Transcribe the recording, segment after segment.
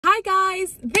Hi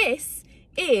guys, this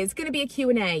is going to be a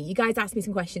Q&A. You guys asked me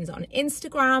some questions on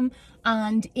Instagram,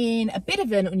 and in a bit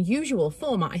of an unusual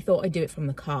format, I thought I'd do it from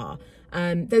the car.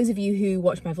 Those of you who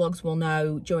watch my vlogs will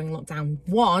know during lockdown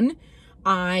 1,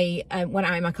 I went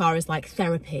out in my car as like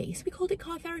therapy. So we called it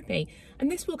car therapy.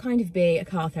 And this will kind of be a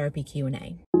car therapy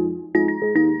Q&A.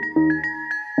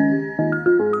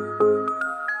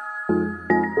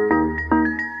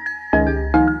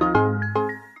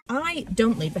 I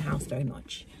don't leave the house very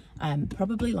much.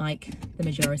 Probably like the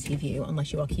majority of you,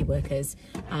 unless you are key workers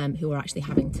who are actually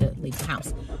having to leave the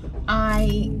house.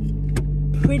 I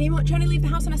pretty much only leave the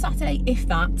house on a Saturday, if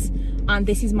that, and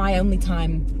this is my only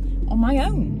time on my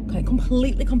own, okay,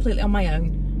 completely on my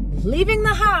own, leaving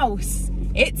the house.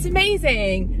 It's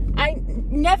amazing. I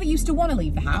never used to want to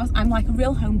leave the house. I'm like a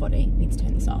real homebody. Need to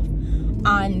turn this off.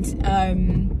 And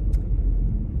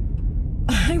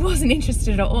I wasn't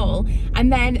interested at all.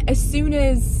 And then as soon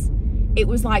as it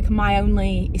was like my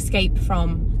only escape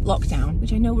from lockdown,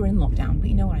 which I know we're in lockdown, but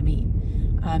you know what I mean.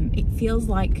 It feels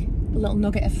like a little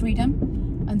nugget of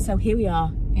freedom. And so here we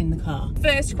are in the car.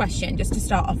 First question, just to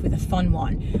start off with a fun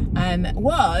one,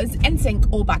 was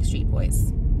NSYNC or Backstreet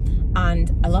Boys?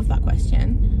 And I love that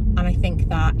question. And I think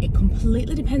that it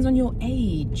completely depends on your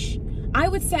age. I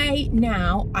would say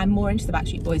now I'm more into the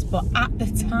Backstreet Boys, but at the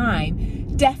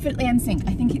time, definitely NSYNC.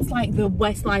 I think it's like the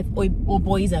Westlife or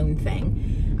Boyzone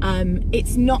thing.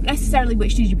 It's not necessarily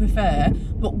which did you prefer,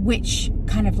 but which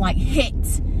kind of like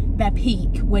hit their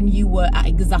peak when you were at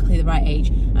exactly the right age.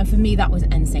 And for me, that was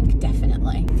NSYNC,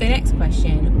 definitely. The next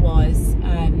question was,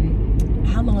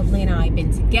 how long have Lee and I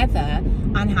been together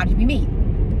and how did we meet?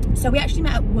 So we actually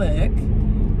met at work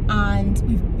and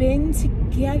we've been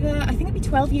together, I think it'll be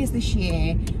 12 years this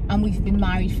year, and we've been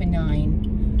married for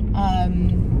 9.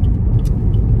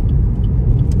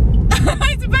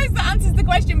 I suppose that answers the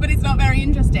question, but it's not very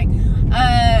interesting.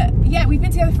 Yeah, we've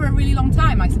been together for a really long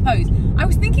time, I suppose. I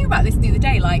was thinking about this the other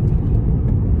day, like,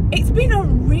 it's been a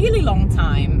really long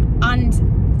time, and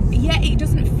yet it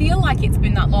doesn't feel like it's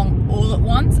been that long all at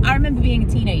once. I remember being a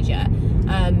teenager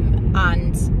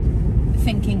and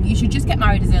thinking you should just get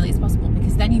married as early as possible,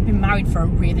 because then you've been married for a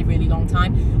really, really long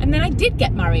time. And then I did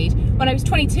get married when I was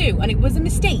 22, and it was a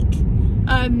mistake.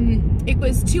 It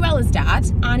was to Ella's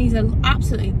dad, and he's an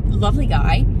absolutely lovely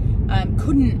guy.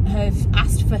 Couldn't have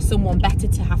asked for someone better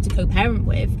to have to co-parent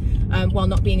with while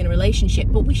not being in a relationship,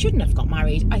 but we shouldn't have got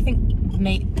married. I think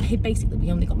basically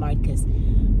we only got married because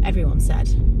everyone said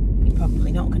you're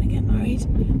probably not going to get married.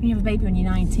 When you have a baby when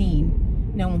you're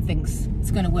 19, no one thinks it's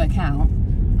going to work out,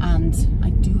 and I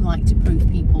do like to prove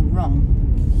people wrong.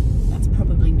 That's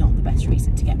probably not the best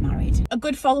reason to get married. A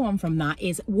good follow-on from that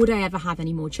is, would I ever have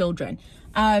any more children?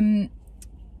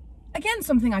 Again,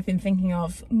 something I've been thinking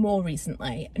of more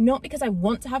recently, not because I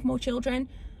want to have more children,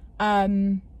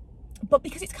 but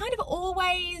because it's kind of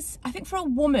always, I think for a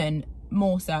woman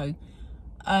more so,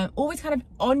 always kind of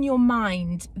on your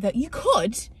mind that you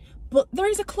could, but there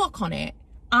is a clock on it.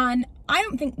 And I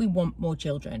don't think we want more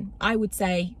children. I would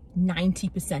say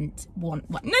 90%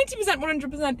 want, like 90%,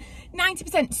 100%,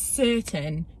 90%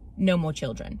 certain no more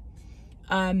children.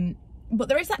 But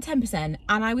there is that 10%,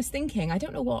 and I was thinking, I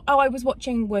don't know what, I was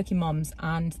watching Working Moms,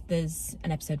 and there's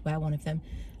an episode where one of them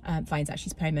finds out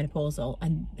she's perimenopausal,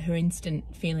 and her instant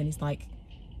feeling is like,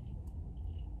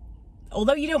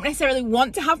 although you don't necessarily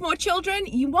want to have more children,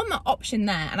 you want that option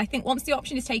there. And I think once the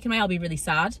option is taken away, I'll be really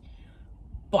sad,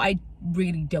 but I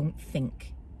really don't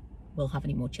think we'll have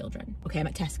any more children. Okay, I'm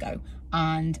at Tesco,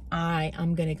 and I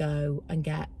am gonna go and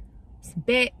get some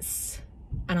bits,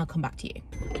 and I'll come back to you.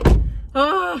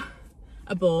 Oh,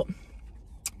 abort.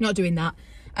 Not doing that.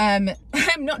 I'm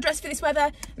not dressed for this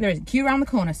weather, and there is a queue around the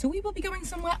corner, so we will be going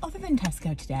somewhere other than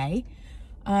Tesco today.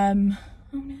 Oh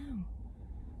no,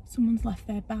 someone's left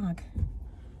their bag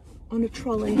on a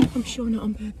trolley. I'm sure not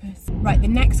on purpose. Right, the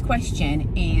next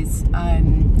question is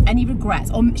any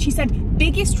regrets, or she said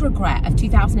biggest regret of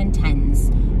 2010s,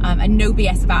 and no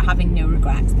BS about having no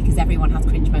regrets, because everyone has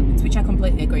cringe moments, which I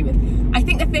completely agree with. I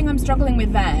think the thing I'm struggling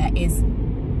with there is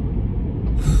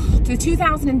the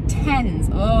 2010s.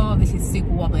 Oh, this is super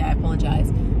wobbly, I apologise.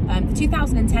 The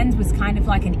 2010s was kind of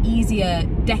like an easier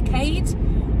decade.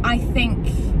 I think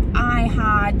I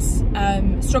had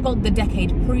struggled the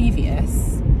decade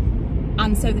previous,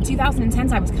 and so the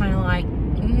 2010s I was kind of like,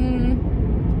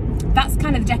 that's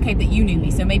kind of the decade that you knew me,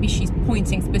 so maybe she's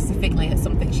pointing specifically at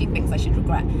something she thinks I should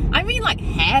regret. I mean, like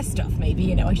hair stuff, maybe,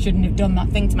 you know, I shouldn't have done that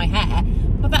thing to my hair,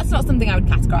 but that's not something I would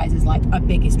categorise as like a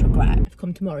biggest regret. I've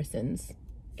come to Morrison's.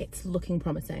 It's looking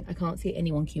promising. I can't see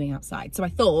anyone queuing outside, so I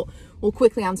thought we'll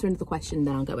quickly answer another question,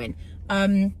 then I'll go in.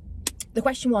 The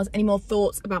question was, any more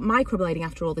thoughts about microblading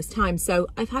after all this time? So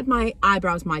I've had my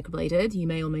eyebrows microbladed, you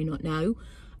may or may not know.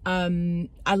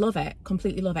 I love it,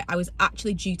 completely love it. I was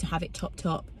actually due to have it topped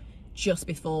up just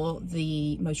before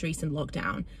the most recent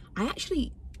lockdown. I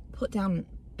actually put down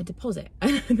a deposit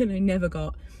and then I never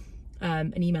got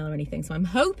an email or anything. So I'm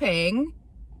hoping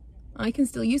I can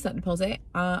still use that deposit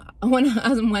as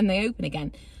and when they open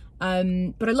again.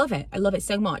 But I love it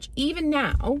so much. Even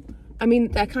now, I mean,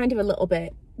 they're kind of a little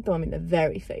bit, though I mean, they're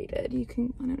very faded. I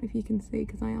don't know if you can see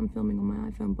because I am filming on my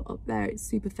iPhone, but up there it's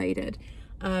super faded.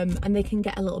 And they can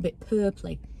get a little bit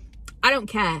purpley. I don't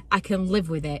care, I can live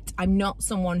with it. I'm not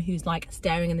someone who's like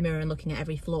staring in the mirror and looking at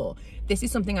every flaw. This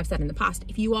is something I've said in the past.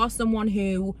 If you are someone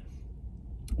who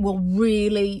will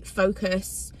really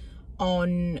focus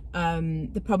on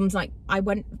the problems, like I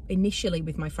went initially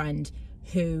with my friend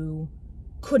who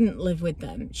couldn't live with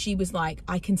them. She was like,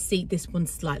 I can see this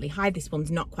one's slightly high, this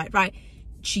one's not quite right.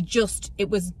 It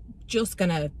was just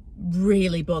gonna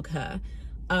really bug her.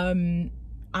 And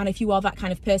if you are that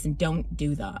kind of person, don't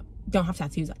do that. Don't have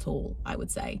tattoos at all, I would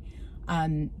say.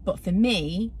 But for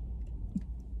me,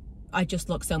 I just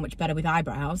look so much better with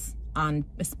eyebrows, and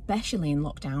especially in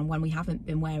lockdown when we haven't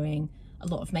been wearing a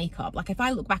lot of makeup. Like if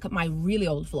I look back at my really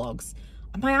old vlogs,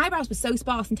 my eyebrows were so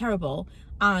sparse and terrible,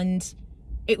 and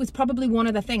it was probably one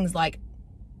of the things, like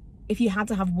if you had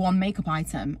to have one makeup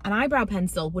item, an eyebrow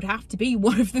pencil would have to be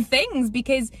one of the things,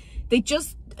 because they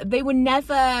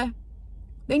never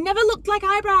looked like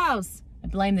eyebrows. I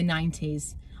blame the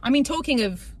 90s. I mean, talking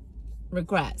of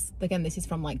regrets, again, this is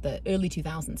from like the early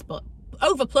 2000s, but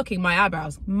over plucking my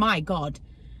eyebrows, my God,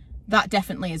 that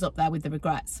definitely is up there with the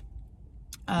regrets.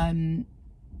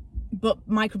 But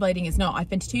microblading is not. I've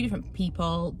been to 2 different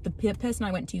people. The person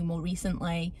I went to more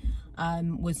recently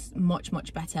was much,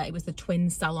 much better. It was the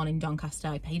Twins salon in Doncaster.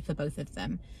 I paid for both of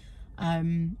them.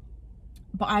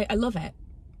 But I love it.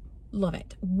 Love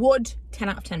it. Would 10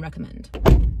 out of 10 recommend.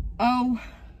 Oh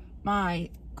my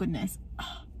goodness.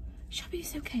 Shopee is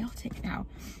so chaotic now.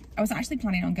 I was actually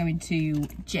planning on going to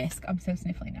Jysk. I'm so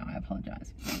sniffly now, I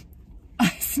apologise. I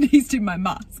sneezed in my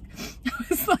mask. I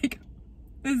was like,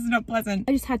 this is not pleasant.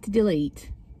 I just had to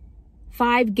delete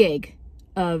 5 gig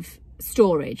of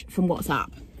storage from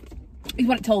WhatsApp. Is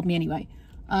what it told me anyway.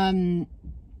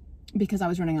 Because I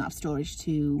was running out of storage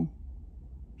to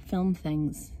film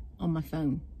things on my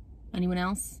phone. Anyone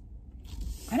else?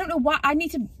 I don't know why. I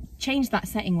need to change that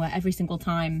setting where every single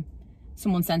time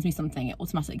someone sends me something, it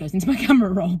automatically goes into my camera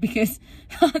roll, because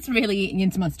that's really eating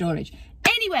into my storage.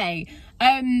 Anyway,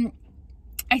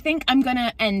 I think I'm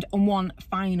gonna end on one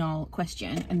final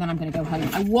question and then I'm gonna go home.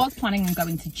 I was planning on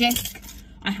going to Jysk.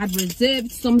 I had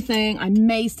reserved something. I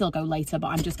may still go later, but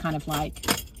I'm just kind of like,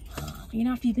 you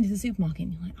know, after you've been to the supermarket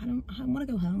and you're like, I don't want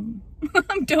to go home.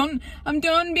 I'm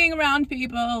done being around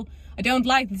people. I don't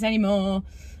like this anymore.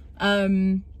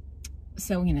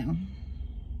 So, you know,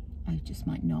 I just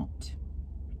might not.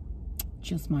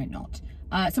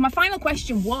 So my final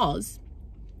question was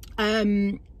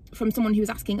from someone who was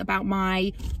asking about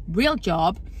my real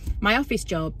job, my office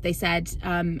job. They said,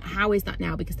 how is that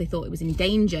now? Because they thought it was in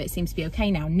danger. It seems to be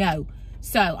okay now. No.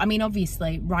 So, I mean,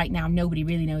 obviously right now, nobody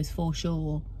really knows for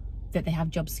sure that they have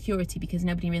job security, because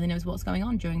nobody really knows what's going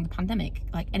on during the pandemic.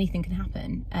 Like, anything can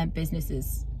happen.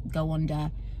 Businesses go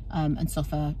under and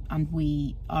suffer, and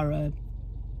we are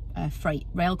a freight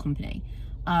rail company.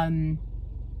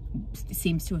 It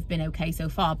seems to have been okay so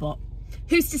far, but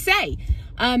who's to say?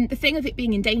 The thing of it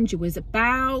being in danger was it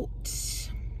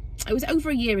was over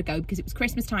a year ago, because it was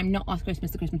Christmas time, not last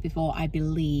Christmas, the Christmas before, I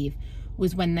believe,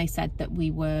 was when they said that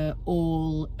we were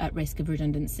all at risk of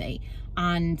redundancy.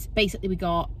 And basically we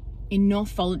got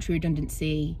enough voluntary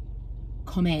redundancy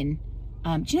come in.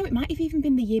 Do you know, it might have even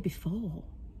been the year before.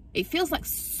 It feels like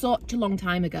such a long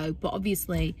time ago, but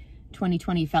obviously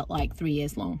 2020 felt like 3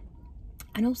 years long.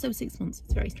 And also 6 months,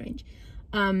 it's very strange.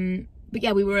 But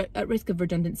yeah, we were at risk of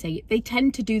redundancy. They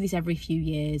tend to do this every few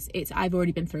years. I've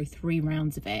already been through 3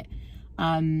 rounds of it.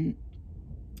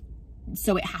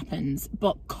 So it happens.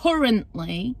 But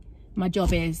currently, my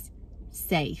job is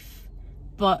safe.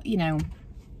 But, you know,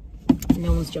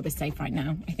 no one's job is safe right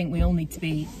now. I think we all need to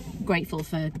be grateful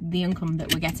for the income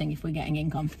that we're getting, if we're getting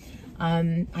income.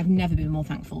 I've never been more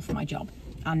thankful for my job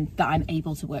and that I'm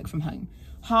able to work from home.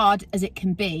 Hard as it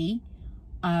can be,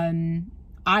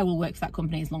 I will work for that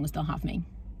company as long as they'll have me,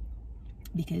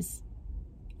 because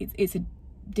it's a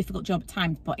difficult job at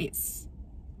times, but it's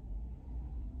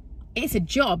a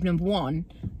job, number one,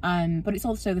 but it's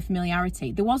also the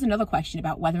familiarity. There was another question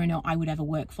about whether or not I would ever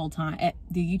work full-time at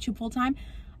the YouTube full-time.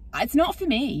 It's not for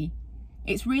me.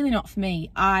 It's really not for me.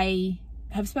 I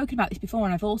have spoken about this before,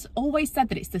 and I've also always said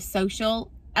that it's the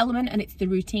social element, and it's the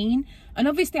routine. And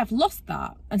obviously I've lost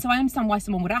that. And so I understand why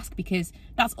someone would ask, because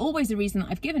that's always the reason that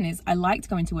I've given, is I liked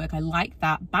going to work. I like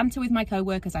that banter with my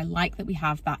co-workers. I like that we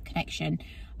have that connection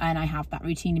and I have that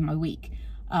routine in my week,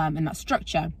 and that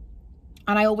structure.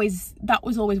 And that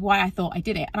was always why I thought I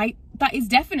did it. And that was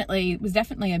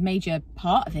definitely a major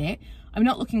part of it. I'm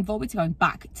not looking forward to going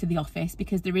back to the office,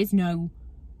 because there is no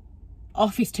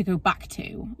office to go back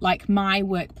to. Like, my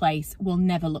workplace will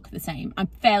never look the same. I'm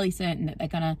fairly certain that they're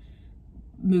gonna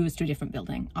move us to a different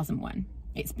building as and when.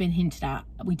 It's been hinted at.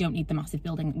 We don't need the massive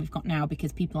building that we've got now,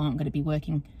 because people aren't going to be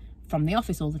working from the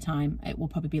office all the time. It will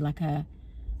probably be like a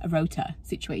rota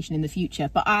situation in the future.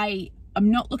 But I'm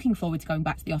not looking forward to going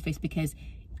back to the office, because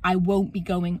I won't be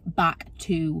going back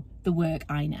to the work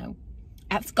I know.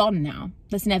 That's gone now.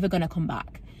 That's never going to come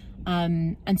back.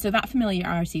 And so that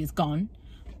familiarity is gone.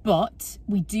 But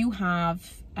we do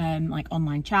have like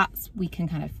online chats. We can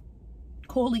kind of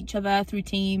call each other through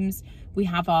Teams. We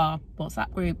have our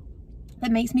WhatsApp group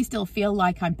that makes me still feel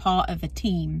like I'm part of a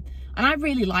team. And I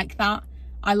really like that.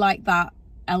 I like that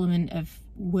element of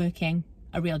working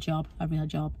a real job.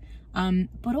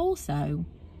 But also,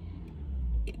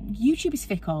 YouTube is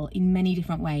fickle in many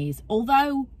different ways.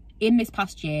 Although in this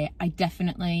past year, I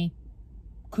definitely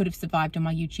could have survived on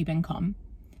my YouTube income.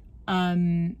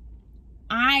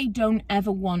 I don't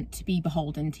ever want to be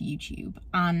beholden to YouTube.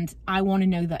 And I want to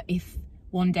know that if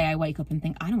one day I wake up and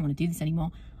think, I don't want to do this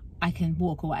anymore, I can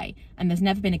walk away. And there's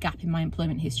never been a gap in my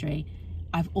employment history.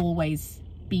 I've always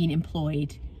been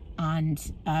employed, and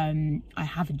I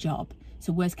have a job.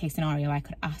 So worst case scenario, I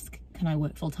could ask, can I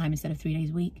work full time instead of 3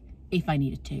 days a week if I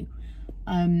needed to?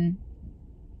 And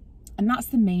that's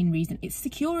the main reason. It's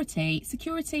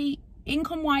security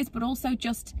income wise, but also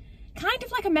just kind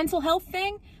of like a mental health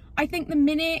thing. I think the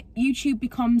minute YouTube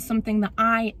becomes something that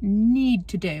I need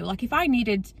to do, like if I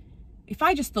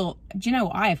just thought, do you know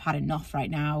what, I have had enough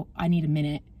right now, I need a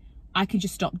minute, I could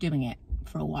just stop doing it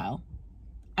for a while.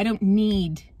 I don't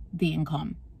need the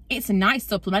income. It's a nice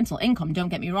supplemental income, don't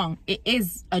get me wrong. It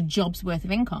is a job's worth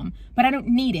of income, but I don't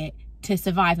need it to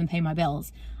survive and pay my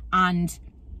bills. And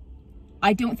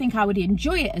I don't think I would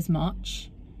enjoy it as much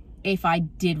if I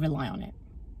did rely on it.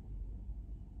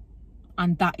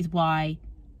 And that is why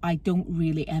I don't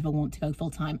really ever want to go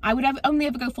full-time. I would only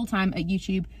ever go full-time at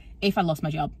YouTube if I lost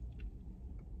my job.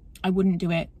 I wouldn't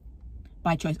do it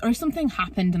by choice. Or if something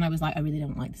happened and I was like, I really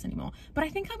don't like this anymore. But I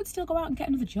think I would still go out and get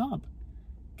another job.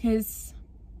 Because,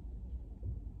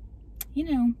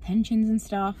 you know, pensions and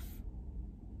stuff.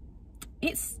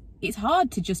 It's hard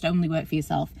to just only work for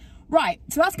yourself. Right,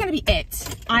 so that's going to be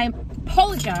it. I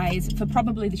apologise for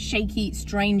probably the shaky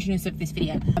strangeness of this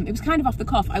video. It was kind of off the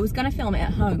cuff. I was going to film it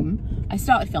at home. I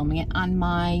started filming it and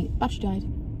my battery died.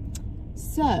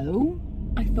 So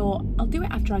I thought I'll do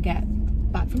it after I get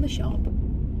back from the shop.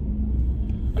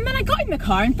 And then I got in the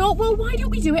car and thought, well, why don't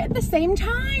we do it at the same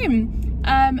time?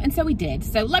 And so we did.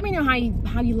 So let me know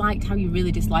how you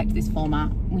really disliked this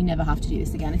format. We never have to do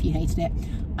this again if you hated it.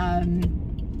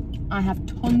 I have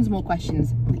tons more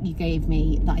questions that you gave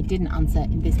me that I didn't answer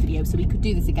in this video, so we could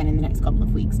do this again in the next couple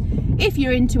of weeks if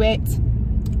you're into it.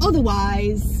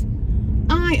 Otherwise,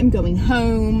 I am going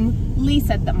home. Lee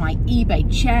said that my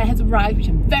eBay chair has arrived, which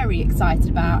I'm very excited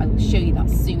about. I will show you that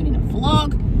soon in a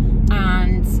vlog.